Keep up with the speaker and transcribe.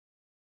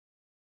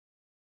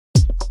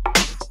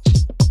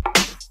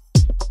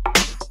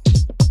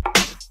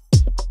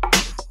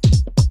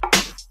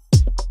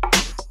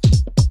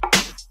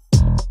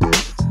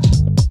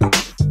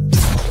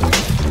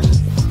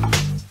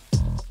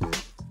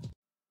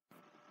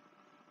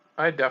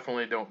I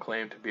definitely don't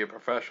claim to be a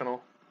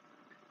professional,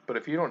 but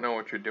if you don't know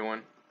what you're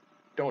doing,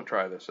 don't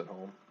try this at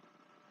home.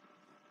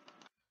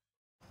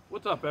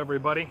 What's up,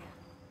 everybody?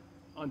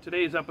 On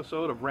today's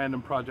episode of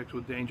Random Projects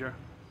with Danger,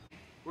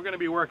 we're going to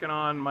be working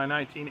on my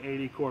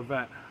 1980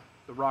 Corvette,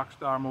 the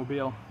Rockstar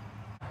Mobile.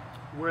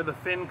 Where the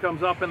fin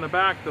comes up in the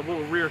back, the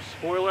little rear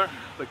spoiler,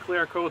 the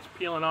clear coat's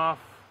peeling off.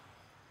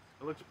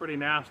 It looks pretty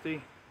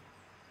nasty.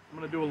 I'm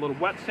going to do a little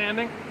wet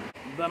sanding.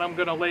 Then I'm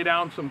going to lay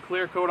down some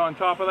clear coat on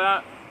top of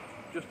that,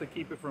 just to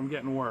keep it from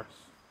getting worse.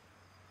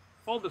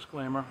 Full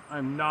disclaimer,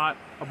 I'm not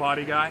a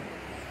body guy.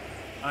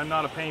 I'm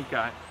not a paint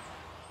guy.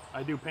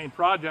 I do paint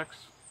projects,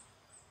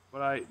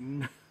 but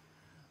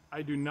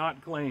I do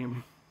not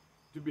claim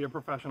to be a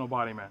professional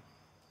body man.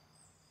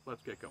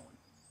 Let's get going.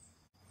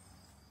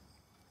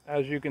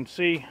 As you can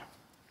see,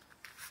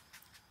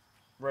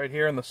 right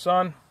here in the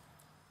sun,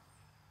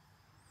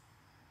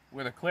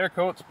 where the clear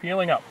coat's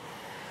peeling up.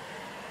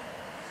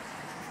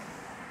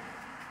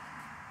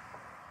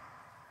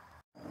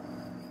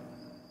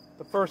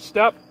 The first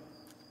step,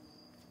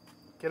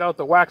 get out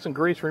the wax and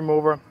grease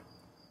remover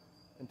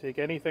and take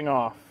anything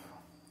off.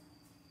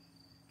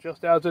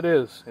 Just as it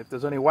is. If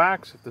there's any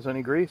wax, if there's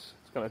any grease,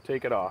 it's going to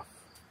take it off.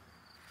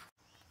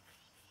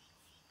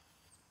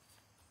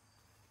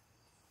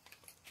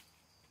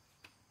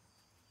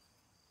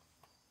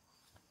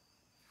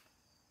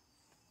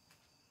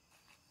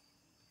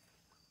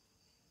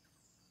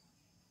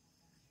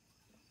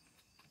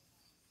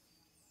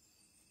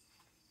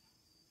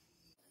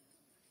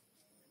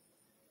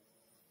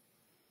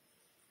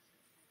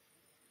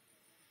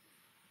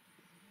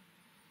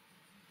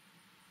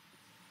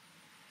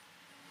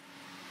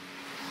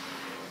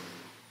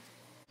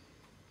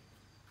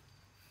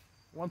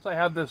 Once I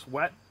have this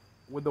wet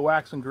with the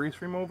wax and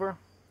grease remover,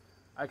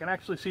 I can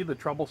actually see the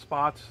trouble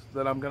spots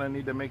that I'm going to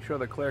need to make sure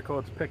the clear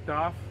coat's picked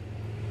off.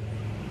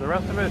 The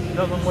rest of it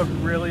doesn't look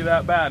really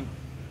that bad.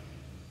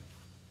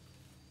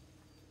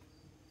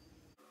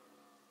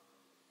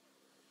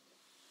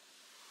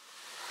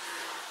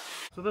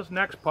 So this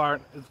next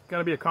part is going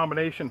to be a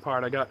combination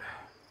part. I got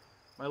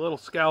my little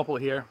scalpel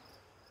here.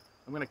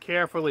 I'm going to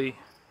carefully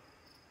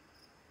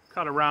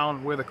cut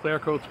around where the clear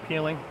coat's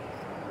peeling.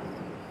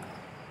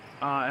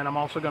 And I'm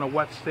also going to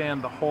wet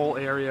sand the whole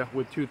area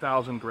with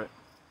 2000 grit.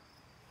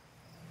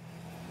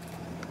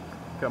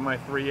 Got my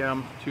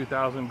 3M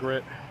 2000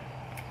 grit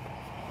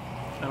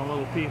and a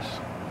little piece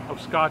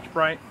of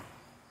Scotch-Brite.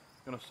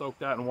 Going to soak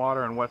that in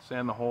water and wet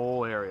sand the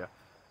whole area.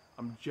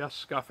 I'm just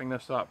scuffing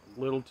this up,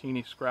 little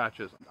teeny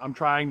scratches. I'm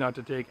trying not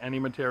to take any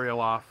material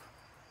off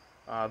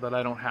that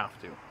I don't have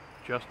to,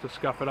 just to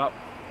scuff it up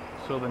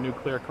so the new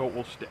clear coat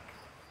will stick.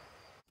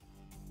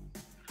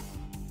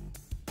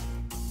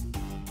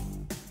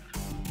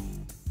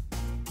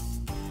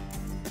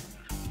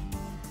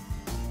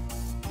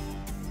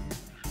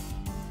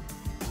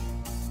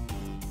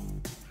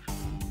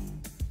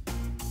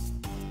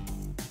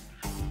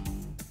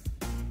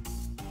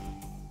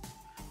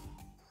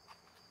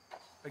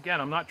 Again,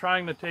 I'm not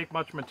trying to take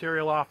much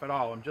material off at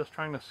all. I'm just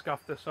trying to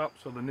scuff this up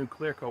so the new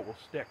clear coat will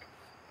stick.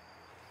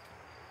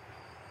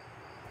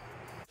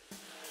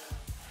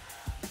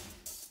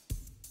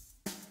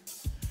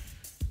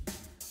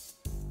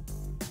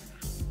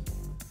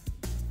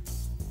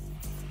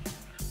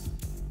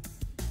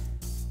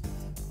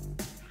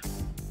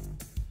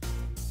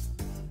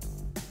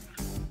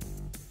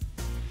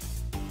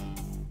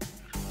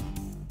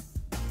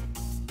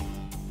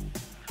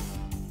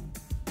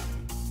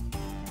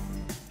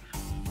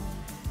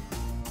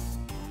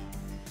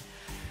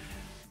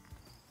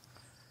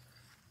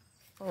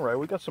 Alright,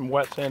 we got some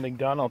wet sanding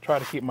done. I'll try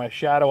to keep my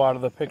shadow out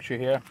of the picture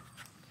here.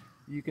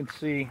 You can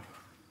see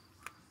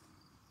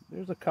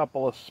there's a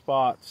couple of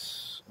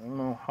spots. I don't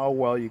know how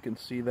well you can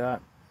see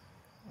that.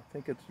 I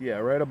think it's, yeah,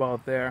 right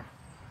about there,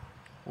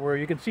 where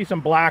you can see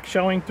some black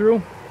showing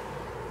through.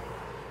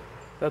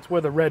 That's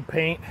where the red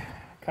paint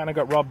kind of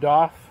got rubbed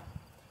off.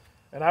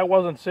 And I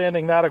wasn't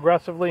sanding that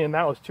aggressively, and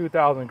that was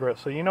 2000 grit,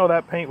 so you know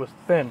that paint was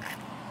thin.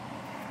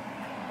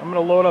 I'm going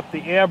to load up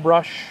the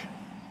airbrush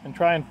and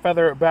try and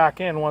feather it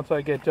back in once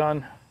I get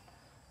done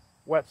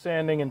wet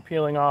sanding and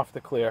peeling off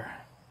the clear.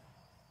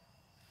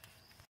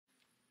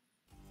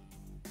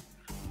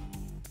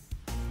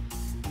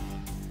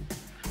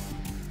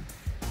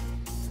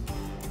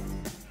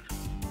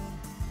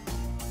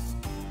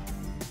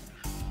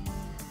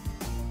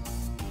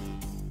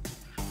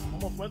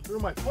 Almost went through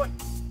my foot.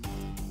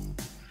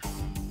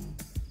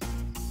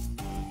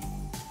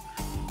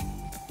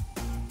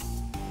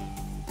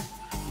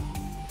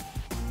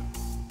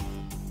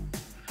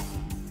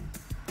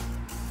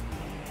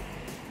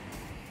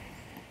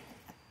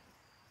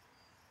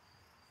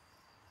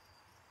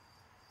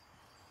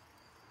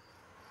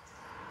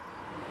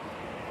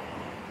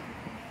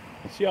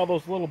 See all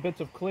those little bits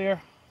of clear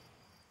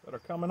that are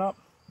coming up?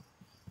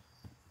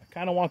 I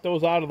kind of want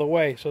those out of the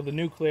way so the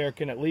new clear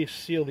can at least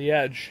seal the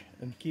edge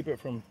and keep it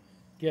from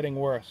getting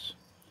worse.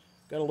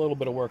 Got a little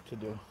bit of work to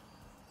do.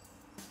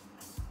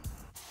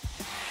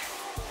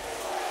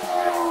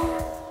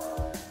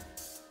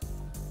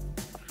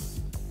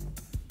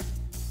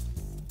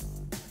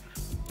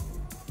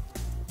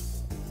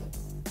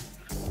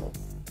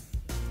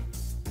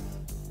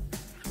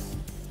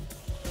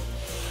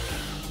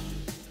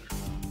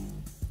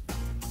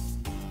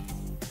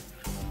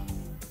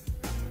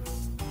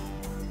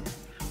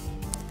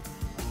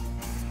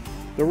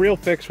 The real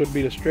fix would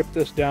be to strip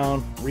this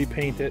down,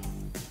 repaint it,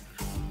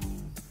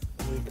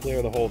 and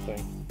clear the whole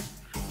thing.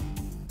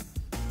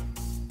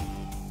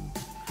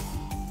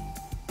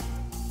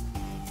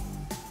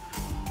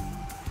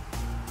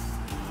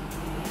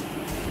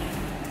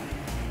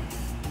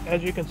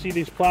 As you can see,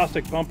 these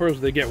plastic bumpers,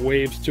 they get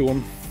waves to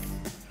them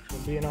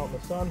from being out in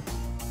the sun.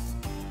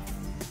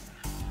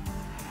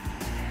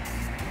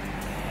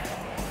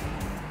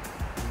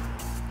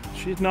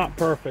 She's not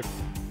perfect,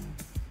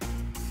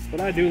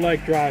 but I do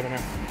like driving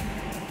her.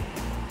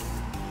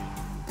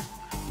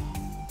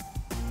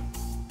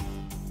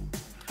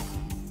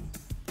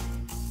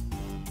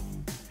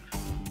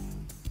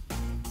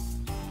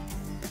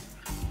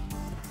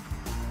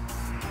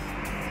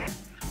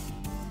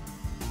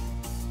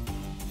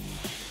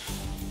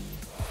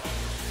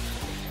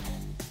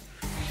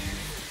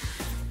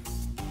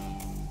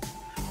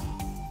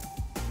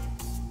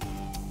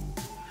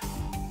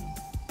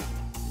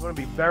 You want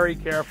to be very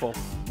careful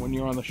when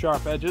you're on the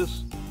sharp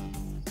edges.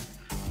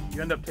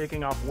 You end up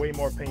taking off way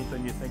more paint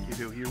than you think you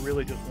do. You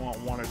really just want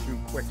one or two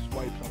quick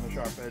swipes on the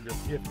sharp edges,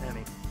 if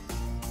any.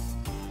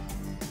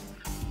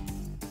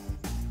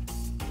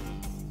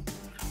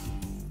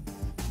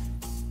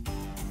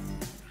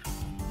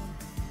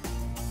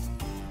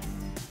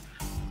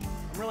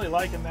 I'm really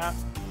liking that.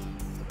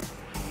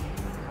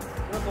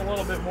 There's a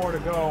little bit more to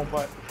go,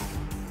 but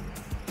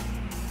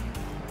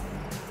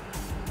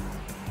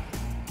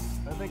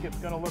I think it's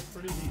going to look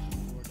pretty decent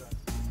when we're done.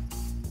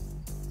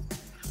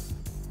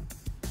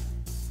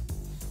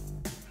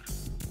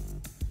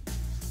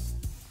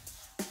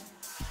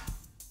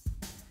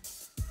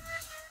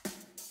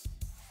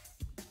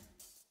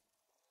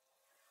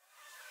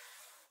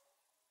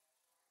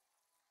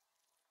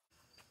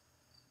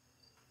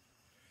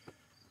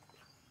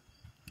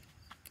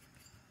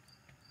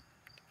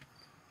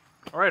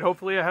 All right,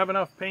 hopefully I have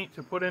enough paint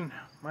to put in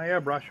my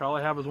airbrush. All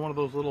I have is one of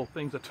those little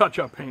things of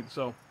touch-up paint,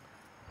 so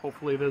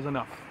hopefully there's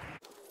enough.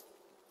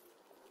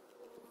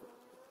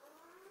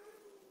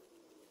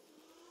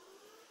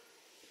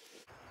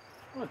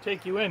 I'm going to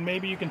take you in.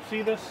 Maybe you can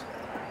see this.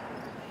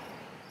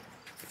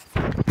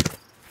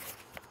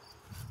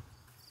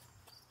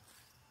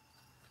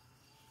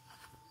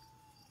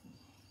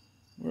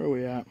 Where are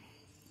we at?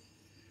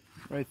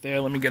 Right there.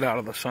 Let me get out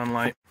of the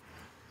sunlight.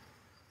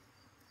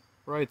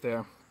 Right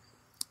there.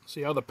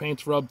 See how the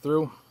paint's rubbed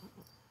through?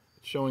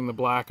 It's showing the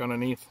black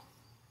underneath.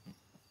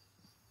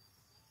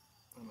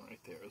 And right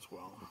there as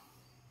well.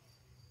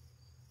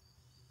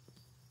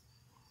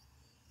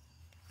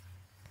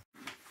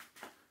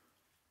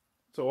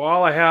 So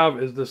all I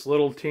have is this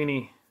little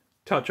teeny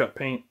touch-up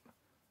paint.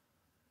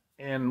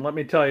 And let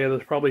me tell you,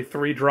 there's probably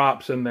 3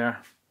 drops in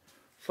there.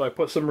 So I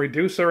put some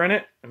reducer in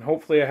it, and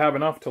hopefully I have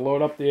enough to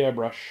load up the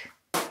airbrush.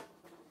 I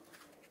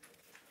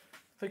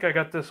think I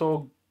got this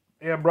old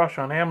airbrush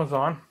on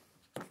Amazon,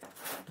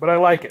 but I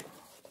like it.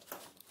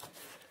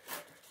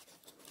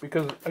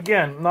 Because,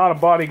 again, not a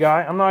body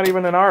guy. I'm not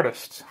even an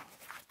artist.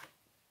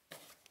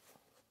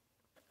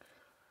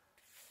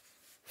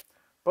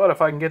 But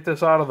if I can get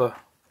this out of the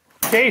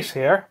case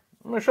here,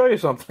 I'm going to show you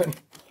something.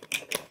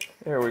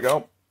 Here we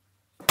go.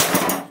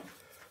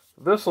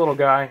 This little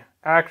guy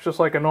acts just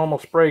like a normal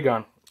spray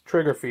gun,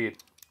 trigger feed,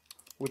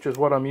 which is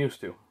what I'm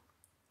used to.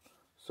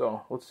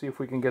 So let's see if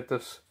we can get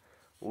this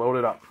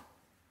loaded up.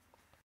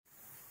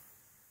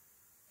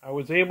 I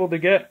was able to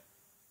get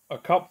a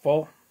cup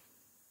full.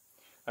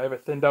 I have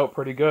it thinned out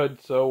pretty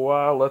good, so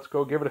let's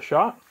go give it a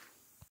shot.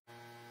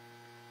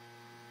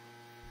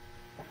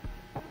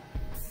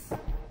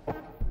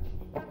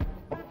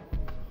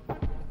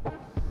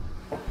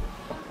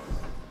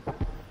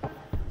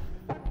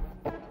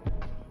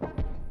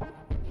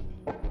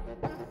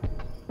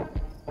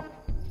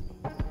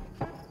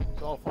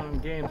 It's all fun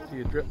and games till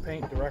you drip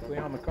paint directly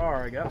on the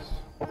car, I guess.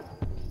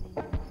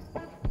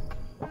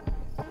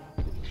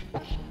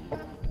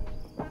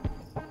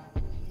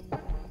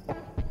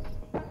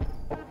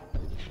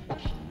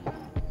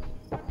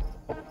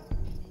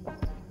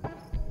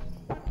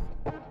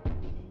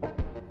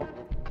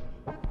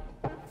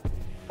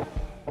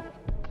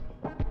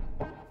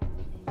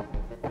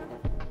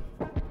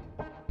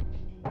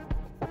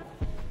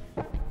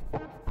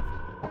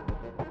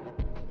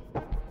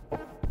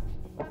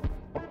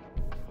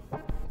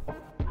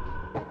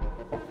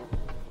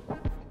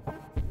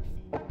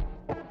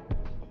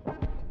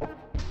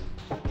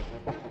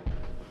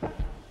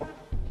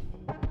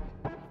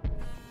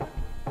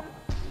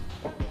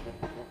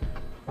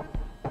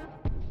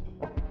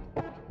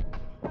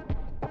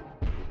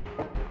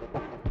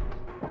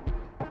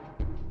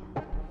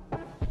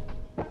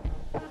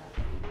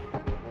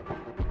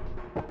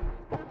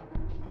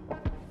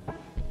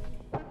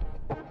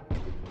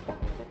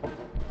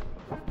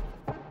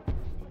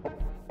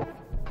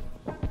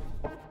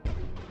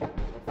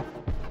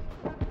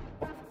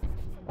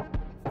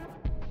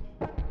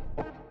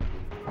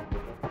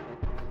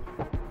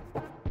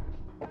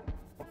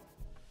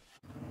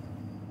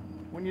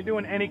 When you're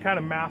doing any kind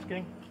of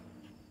masking,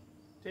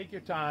 take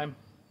your time.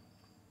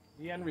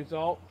 The end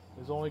result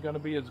is only going to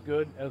be as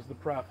good as the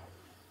prep.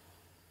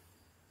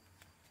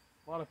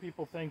 A lot of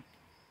people think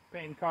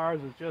painting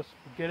cars is just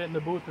get it in the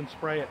booth and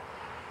spray it.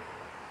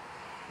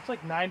 It's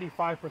like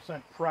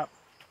 95% prep.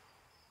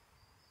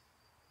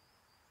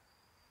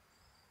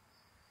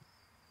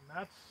 And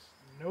that's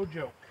no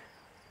joke.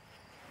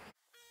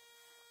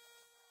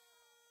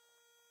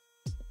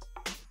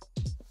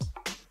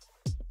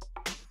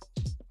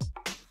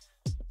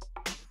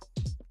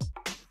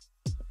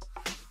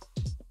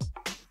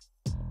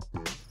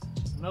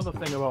 Another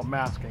thing about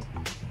masking.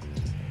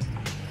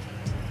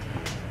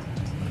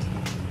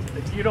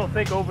 If you don't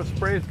think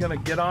overspray is going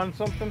to get on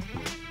something,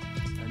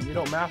 and you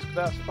don't mask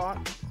that spot,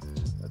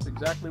 that's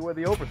exactly where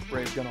the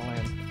overspray is going to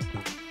land.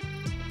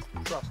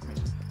 Trust me.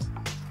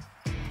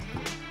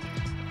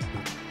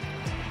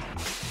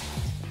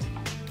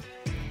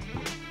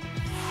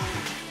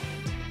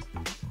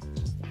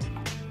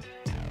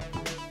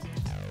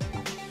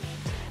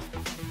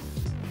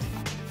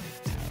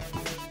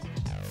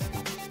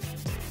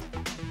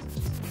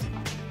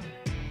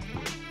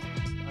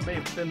 I may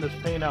have thinned this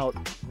paint out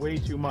way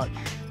too much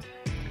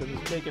because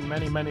it's taken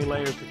many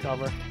layers to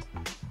cover,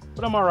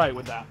 but I'm alright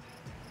with that.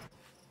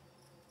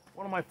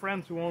 One of my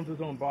friends who owns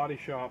his own body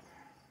shop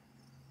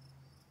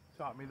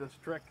taught me this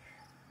trick.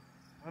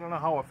 I don't know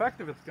how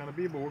effective it's going to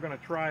be, but we're going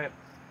to try it.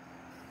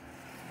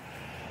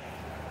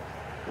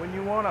 When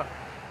you want to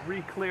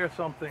re-clear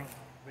something,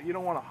 but you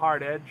don't want a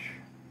hard edge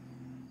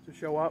to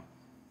show up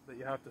that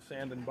you have to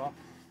sand and buff,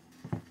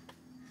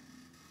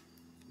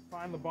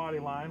 find the body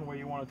line where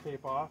you want to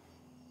tape off.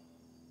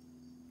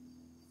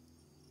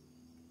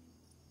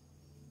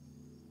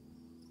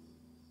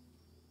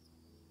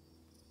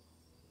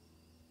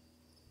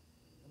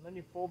 And then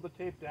you fold the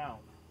tape down.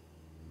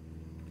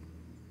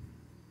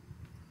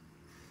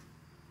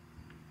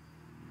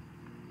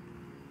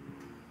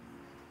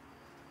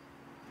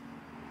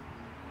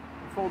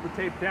 You fold the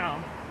tape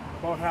down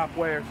about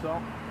halfway or so.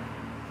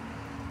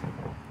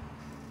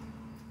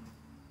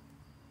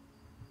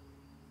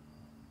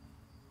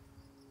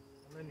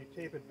 And then you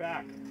tape it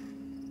back.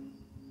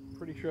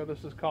 Pretty sure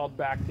this is called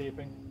back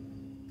taping.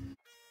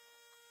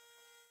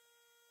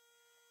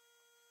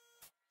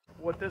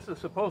 What this is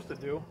supposed to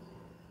do,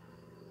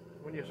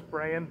 when you're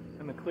spraying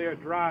and the clear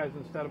dries,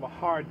 instead of a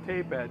hard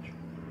tape edge,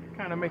 it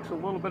kind of makes a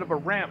little bit of a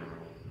ramp,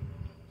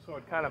 so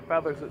it kind of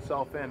feathers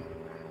itself in.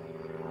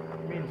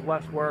 It means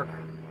less work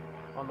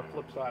on the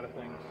flip side of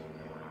things.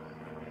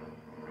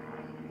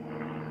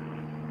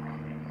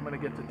 I'm going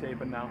to get to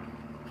taping now.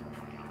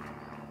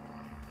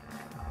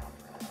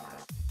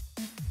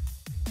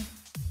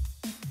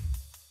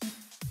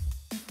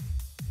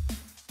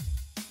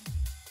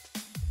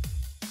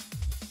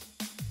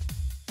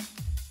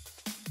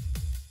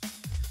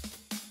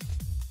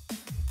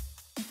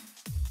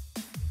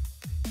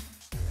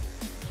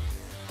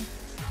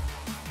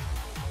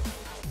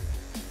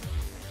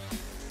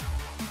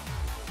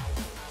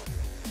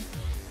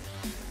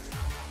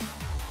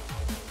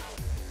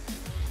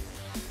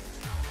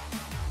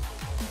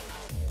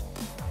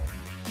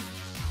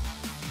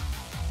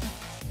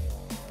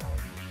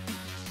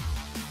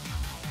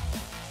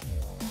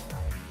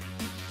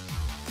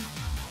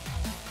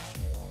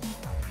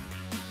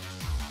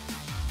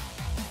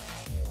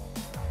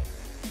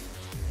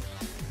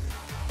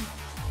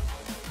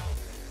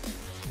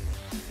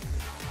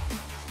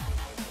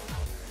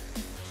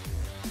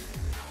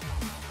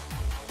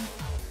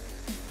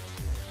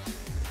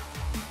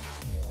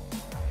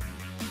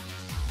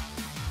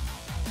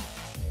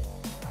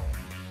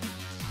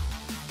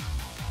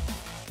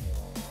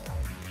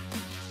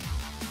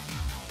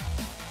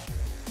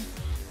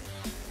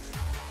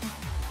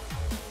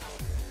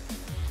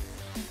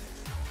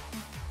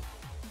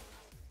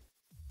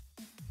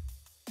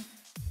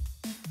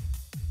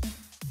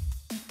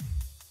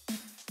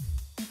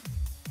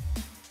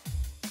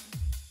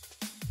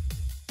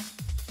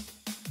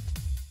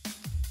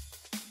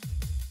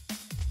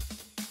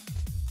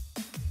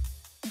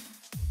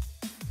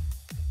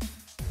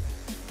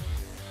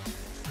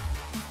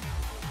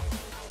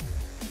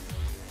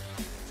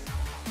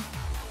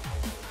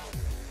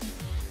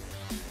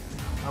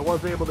 I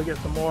was able to get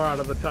some more out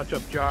of the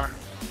touch-up jar.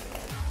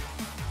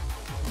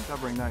 It's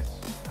covering nice.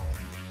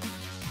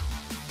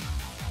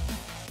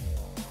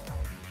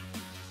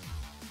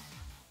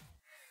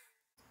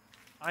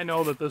 I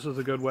know that this is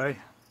a good way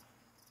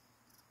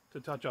to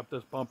touch up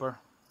this bumper,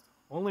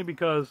 only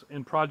because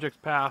in projects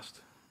past,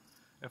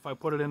 if I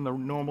put it in the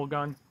normal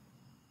gun,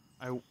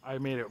 I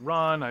made it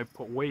run, I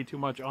put way too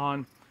much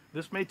on.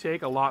 This may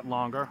take a lot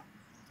longer,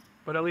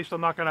 but at least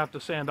I'm not going to have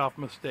to sand off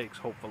mistakes,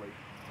 hopefully.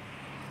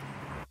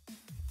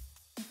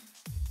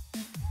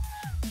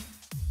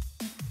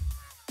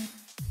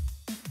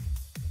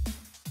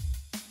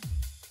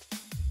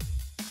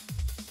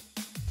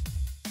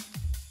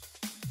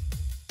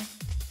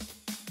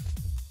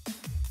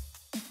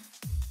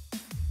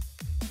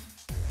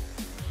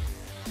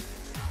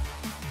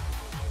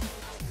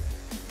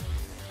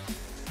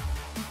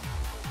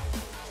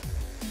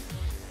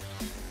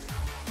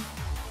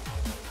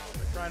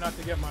 Try not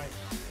to get my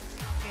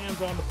hands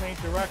on the paint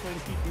directly to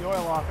keep the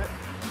oil off it.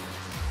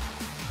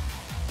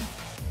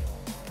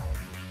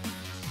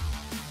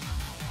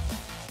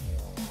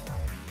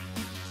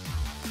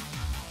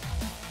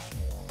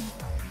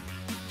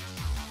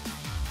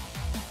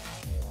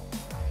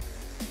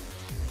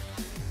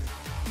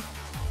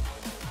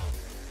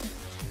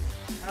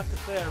 to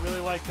say, I really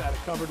like that. It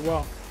covered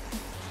well.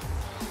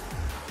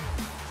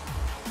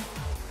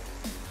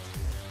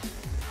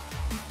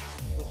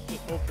 Let's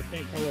just hope the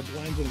paint color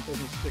blends and it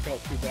doesn't stick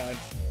out too bad.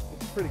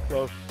 It's pretty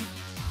close.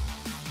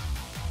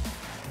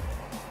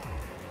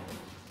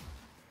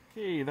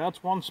 Okay,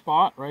 that's one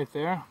spot right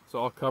there. It's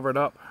all covered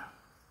up.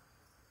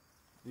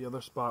 The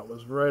other spot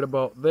was right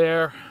about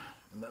there.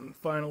 And then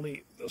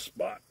finally, the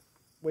spot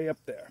way up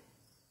there.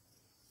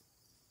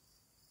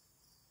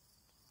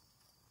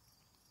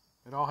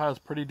 It all has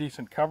pretty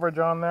decent coverage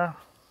on there.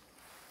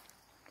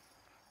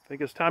 I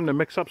think it's time to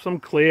mix up some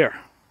clear.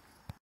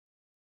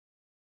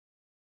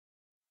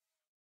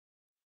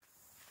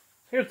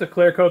 Here's the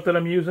clear coat that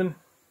I'm using.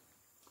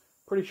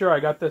 Pretty sure I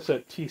got this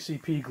at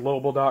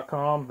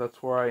tcpglobal.com.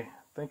 That's where I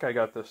think I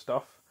got this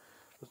stuff.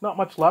 There's not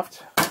much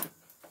left.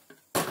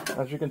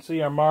 As you can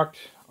see, I marked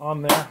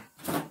on there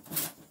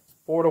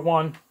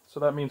 4:1. So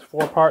that means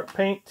 4-part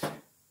paint,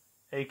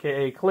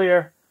 aka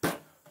clear,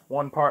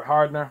 1 part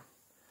hardener.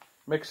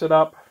 Mix it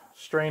up,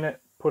 strain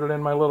it, put it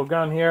in my little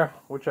gun here,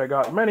 which I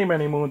got many,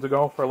 many moons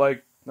ago for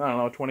like, I don't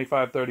know,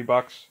 25, 30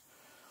 bucks.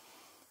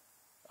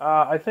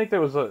 I think there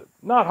was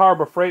not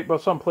Harbor Freight,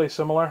 but someplace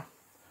similar.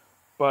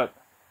 But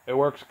it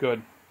works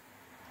good.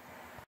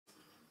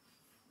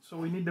 So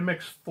we need to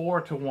mix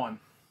 4:1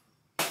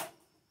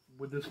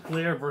 with this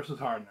clear versus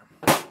hardener.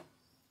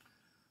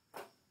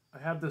 I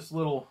have this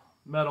little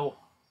metal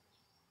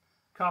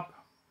cup,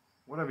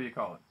 whatever you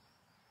call it.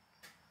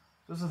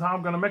 This is how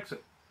I'm going to mix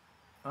it.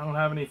 I don't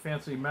have any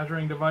fancy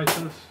measuring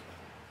devices.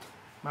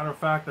 Matter of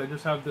fact, I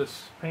just have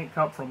this paint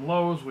cup from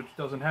Lowe's, which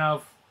doesn't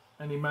have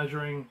any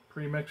measuring,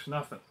 pre-mix,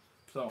 nothing.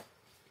 So,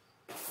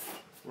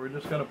 we're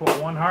just going to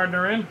put 1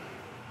 hardener in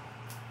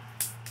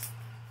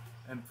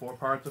and 4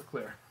 parts of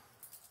clear.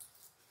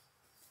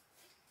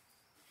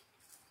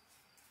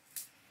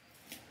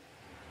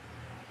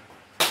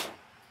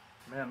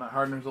 Man, that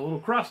hardener's a little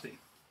crusty.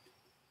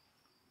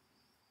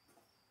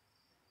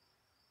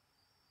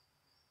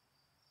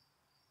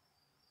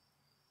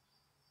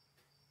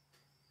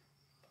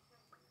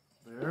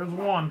 There's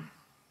 1.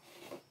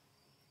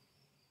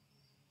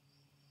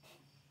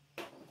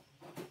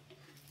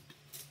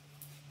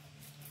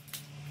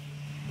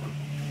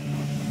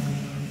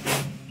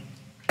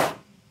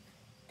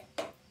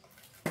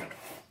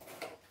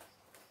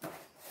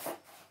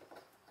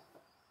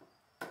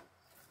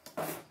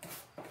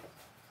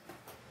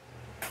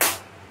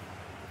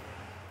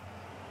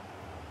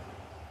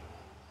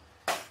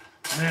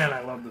 Man,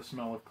 I love the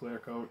smell of clear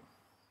coat.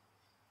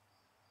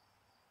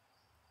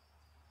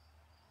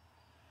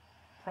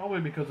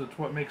 Probably because it's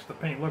what makes the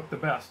paint look the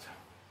best.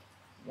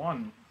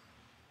 1.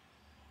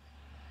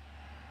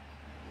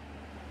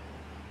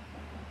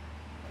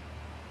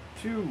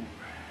 2.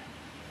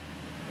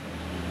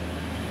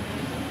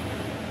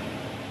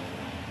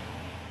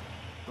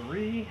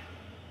 3.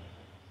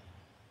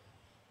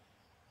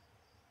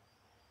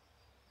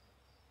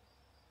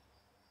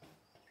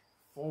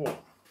 4.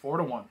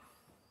 4:1.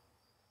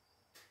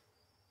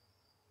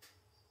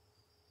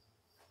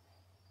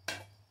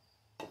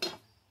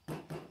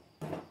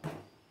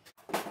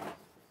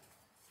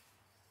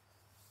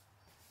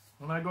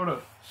 When I go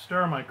to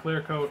stir my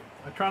clear coat,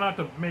 I try not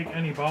to make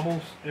any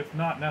bubbles if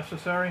not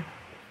necessary,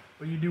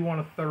 but you do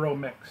want a thorough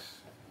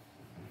mix.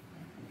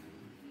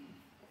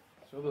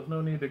 So there's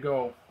no need to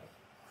go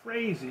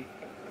crazy,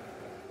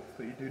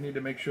 but you do need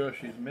to make sure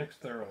she's mixed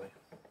thoroughly.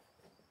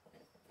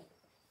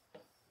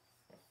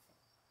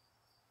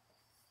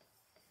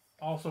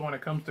 Also, when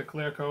it comes to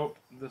clear coat,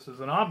 this is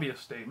an obvious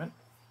statement,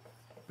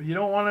 but you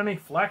don't want any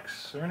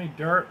flecks or any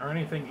dirt or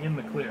anything in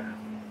the clear.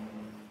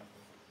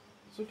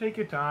 So take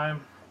your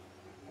time.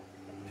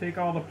 Take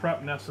all the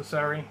prep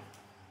necessary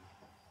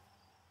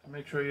to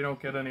make sure you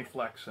don't get any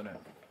flecks in it.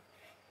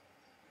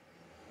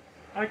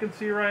 I can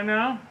see right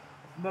now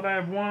that I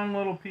have 1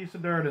 little piece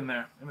of dirt in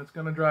there, and it's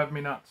going to drive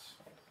me nuts.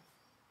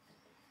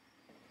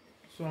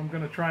 So I'm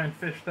going to try and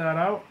fish that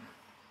out,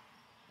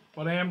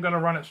 but I am going to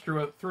run it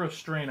through a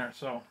strainer,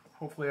 so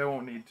hopefully I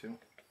won't need to.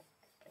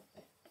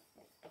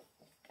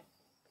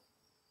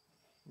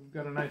 We've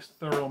got a nice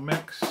thorough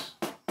mix.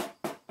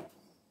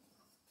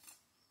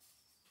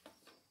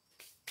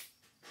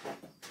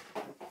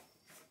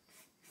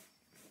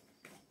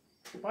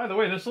 By the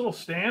way, this little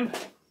stand,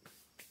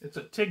 it's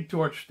a TIG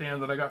torch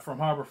stand that I got from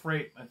Harbor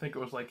Freight. I think it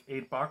was like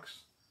 8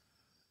 bucks.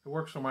 It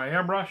works for my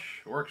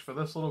airbrush, it works for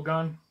this little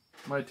gun,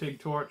 my TIG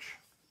torch,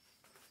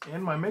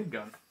 and my MIG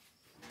gun.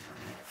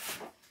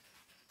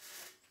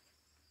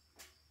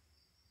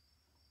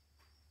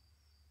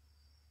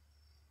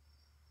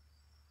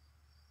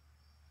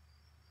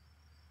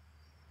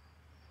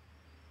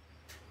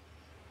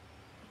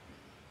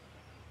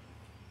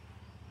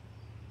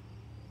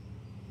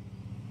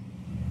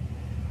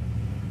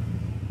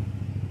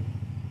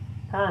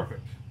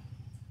 Perfect.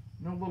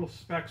 No little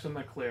specks in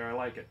the clear. I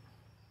like it.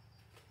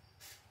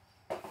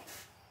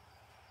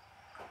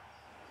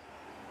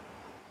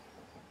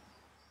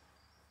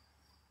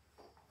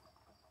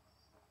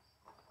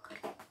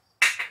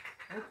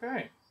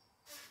 Okay.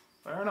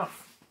 Fair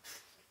enough.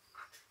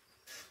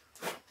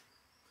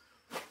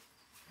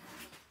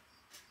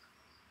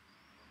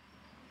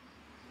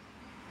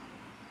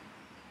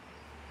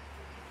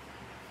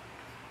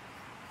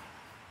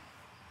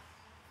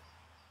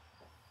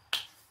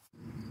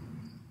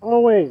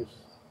 always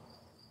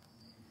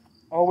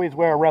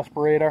wear a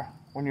respirator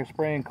when you're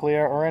spraying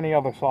clear or any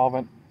other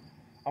solvent.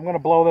 I'm going to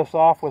blow this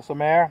off with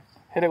some air,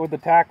 hit it with the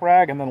tack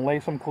rag, and then lay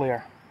some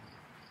clear.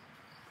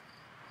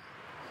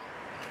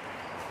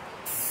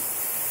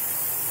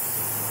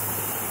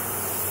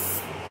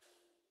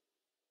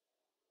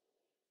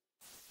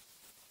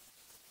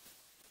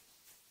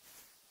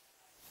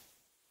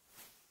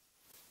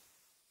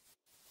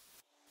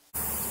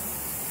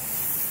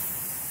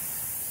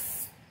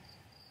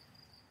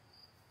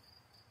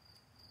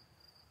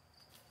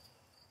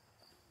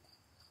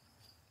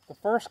 The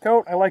first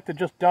coat, I like to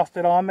just dust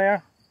it on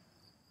there,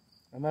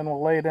 and then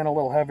we'll lay it in a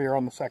little heavier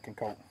on the second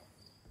coat.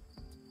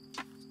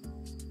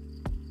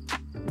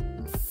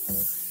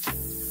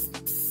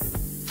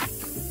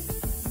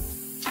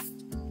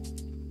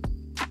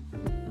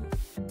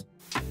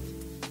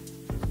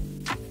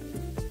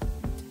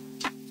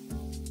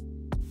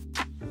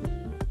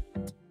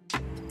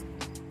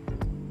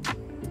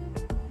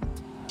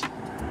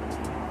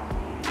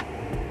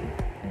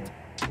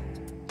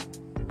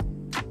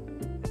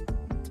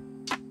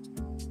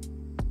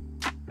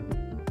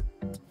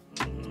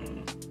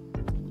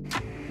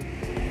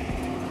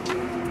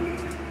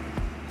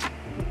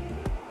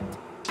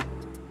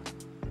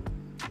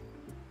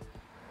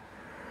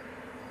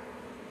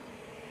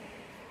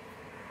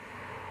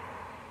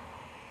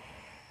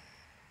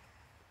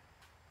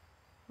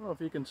 I don't know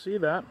if you can see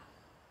that.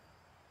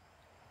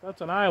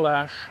 That's an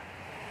eyelash.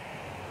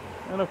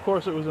 And of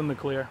course it was in the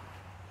clear.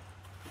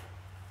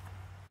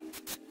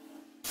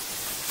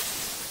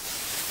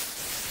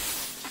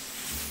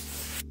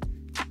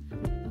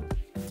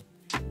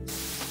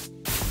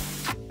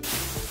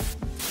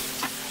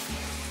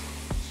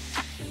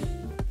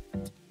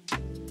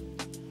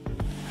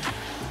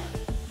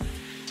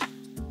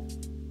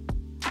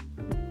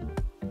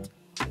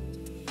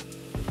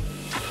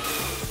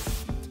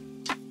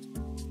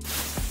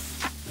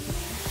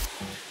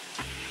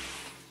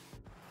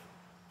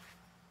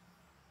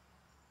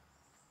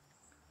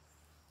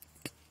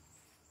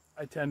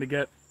 I tend to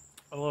get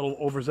a little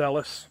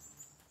overzealous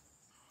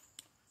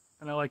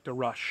and I like to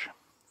rush.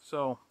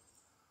 So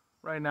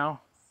right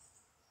now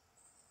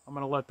I'm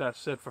going to let that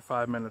sit for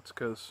 5 minutes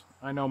because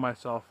I know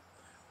myself.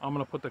 I'm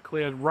going to put the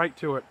clear right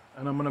to it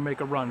and I'm going to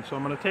make a run. So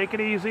I'm going to take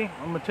it easy.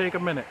 I'm going to take a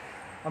minute.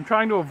 I'm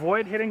trying to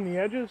avoid hitting the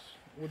edges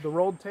with the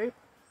rolled tape.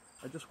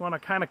 I just want to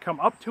kind of come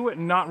up to it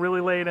and not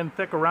really lay it in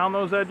thick around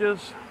those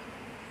edges.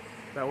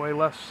 That way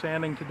less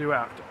sanding to do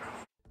after.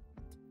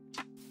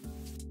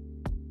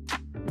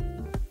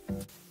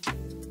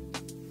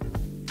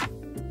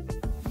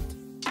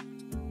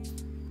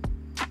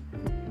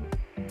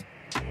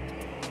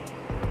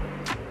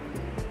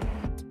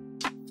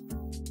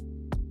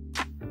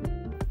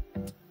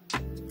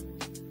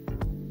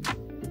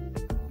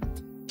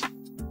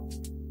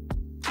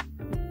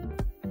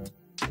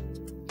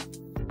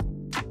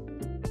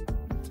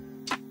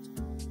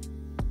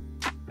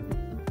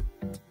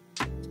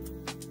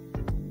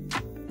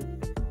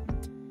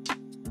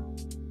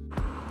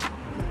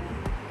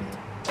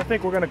 I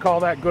think we're going to call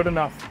that good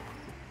enough.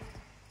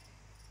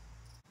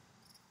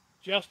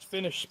 Just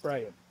finished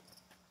spraying.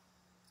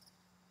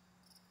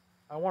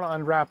 I want to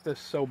unwrap this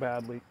so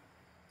badly.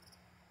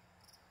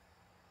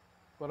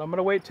 But I'm going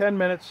to wait 10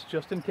 minutes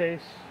just in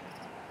case.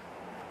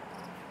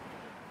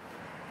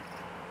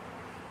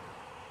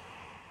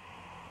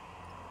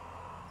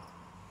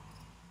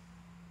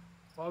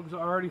 Bugs are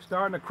already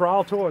starting to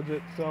crawl towards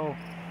it, so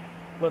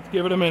let's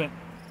give it a minute.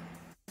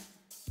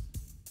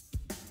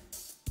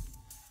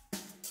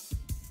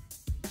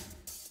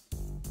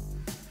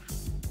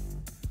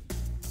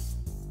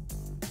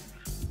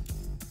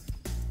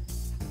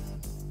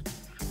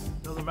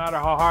 Doesn't matter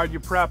how hard you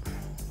prep.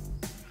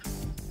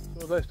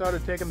 So as I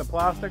started taking the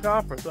plastic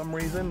off, for some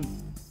reason,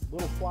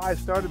 little flies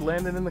started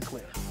landing in the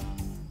clear.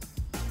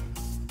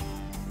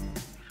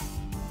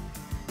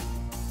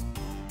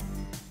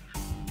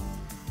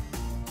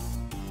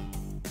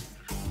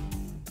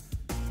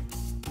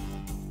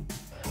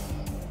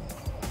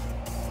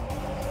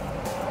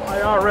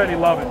 I already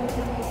love it.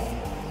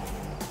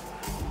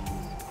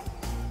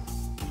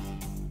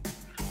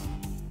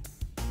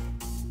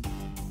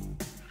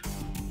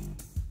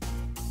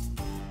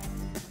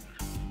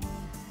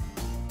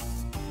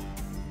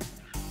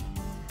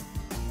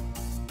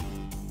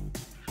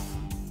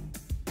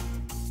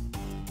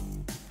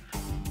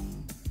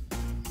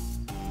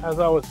 As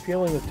I was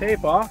peeling the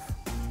tape off,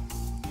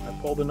 I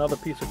pulled another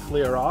piece of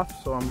clear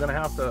off, so I'm gonna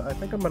have to, I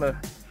think I'm gonna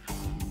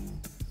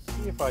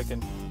see if I can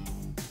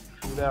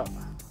do that.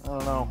 I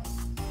don't know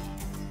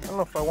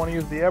if I want to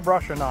use the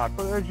airbrush or not,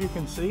 but as you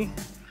can see,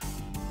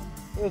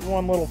 there's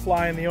one little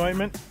fly in the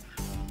ointment.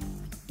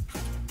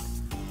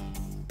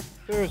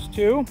 There's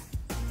two,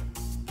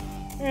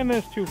 and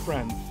there's two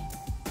friends.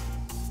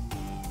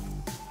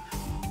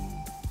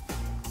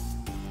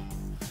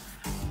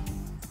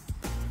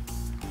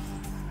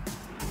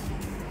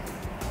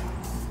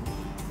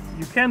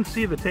 You can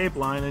see the tape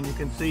line, and you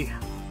can see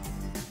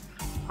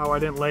how I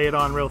didn't lay it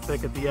on real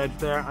thick at the edge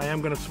there. I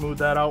am going to smooth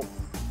that out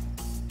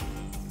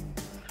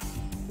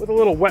with a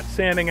little wet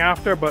sanding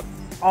after, but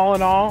all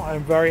in all,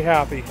 I'm very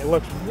happy. It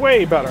looks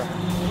way better.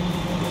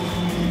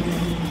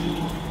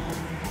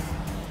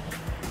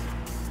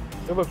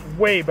 It looks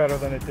way better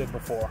than it did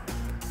before.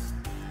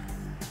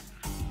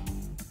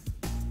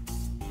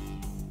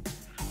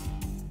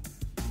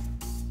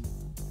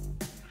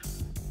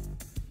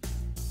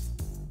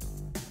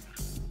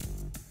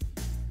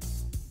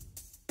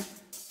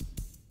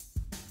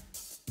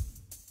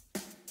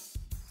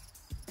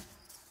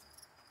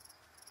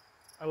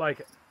 I like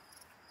it.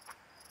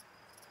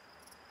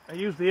 I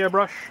used the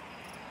airbrush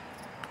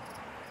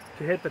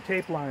to hit the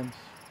tape lines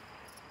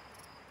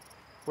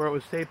where it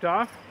was taped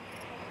off,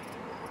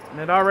 and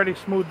it already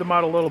smoothed them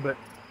out a little bit.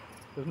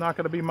 There's not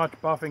going to be much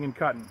buffing and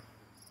cutting.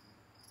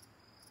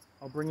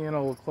 I'll bring you in a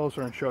little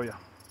closer and show you.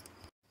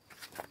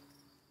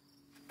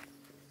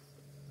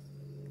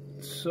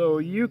 So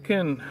you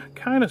can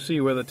kind of see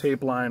where the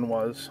tape line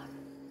was,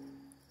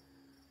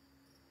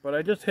 but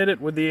I just hit it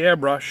with the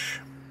airbrush.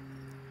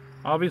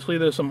 Obviously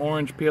there's some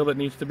orange peel that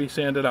needs to be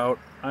sanded out.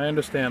 I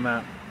understand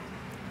that.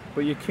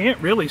 But you can't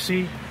really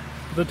see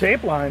the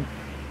tape line.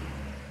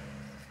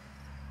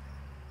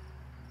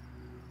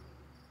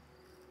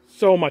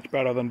 So much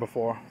better than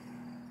before.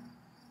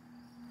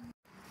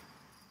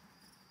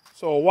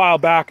 So a while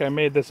back I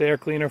made this air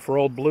cleaner for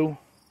Old Blue.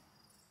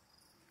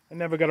 I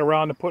never got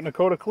around to putting a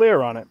coat of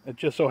clear on it. It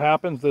just so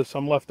happens there's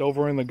some left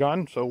over in the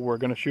gun, so we're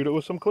going to shoot it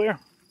with some clear.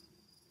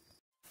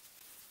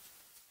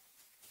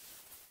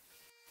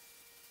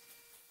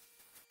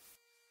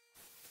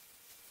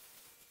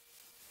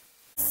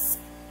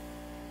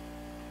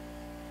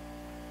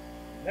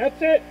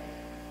 That's it.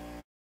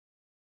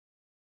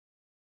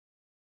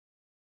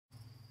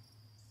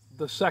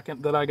 The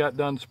second that I got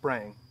done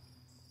spraying.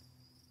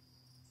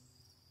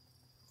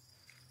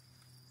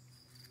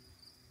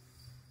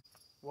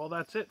 Well,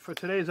 that's it for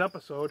today's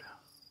episode.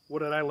 What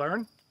did I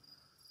learn?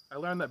 I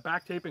learned that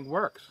back taping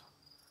works.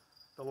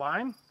 The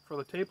line for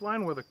the tape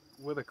line where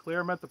the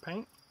clear met the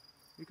paint,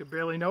 you could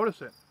barely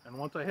notice it. And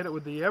once I hit it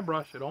with the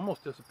airbrush, it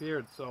almost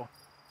disappeared. So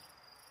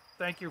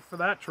thank you for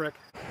that trick.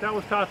 That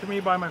was taught to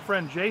me by my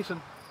friend Jason,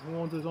 who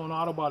owns his own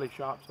auto body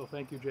shop. So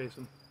thank you,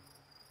 Jason,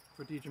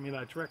 for teaching me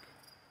that trick.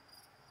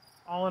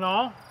 All in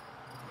all,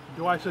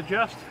 do I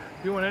suggest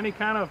doing any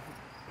kind of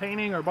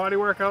painting or body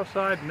work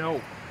outside?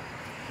 No,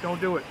 don't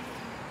do it.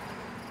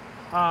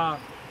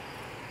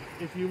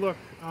 If you look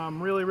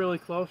really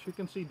close, you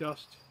can see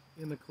dust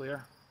in the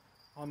clear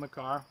on the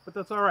car, but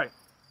that's all right.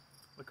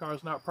 The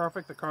car's not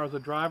perfect. The car's a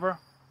driver,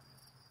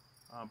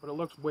 but it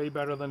looks way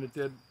better than it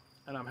did,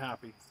 and I'm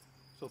happy.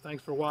 So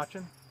thanks for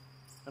watching,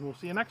 and we'll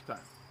see you next time.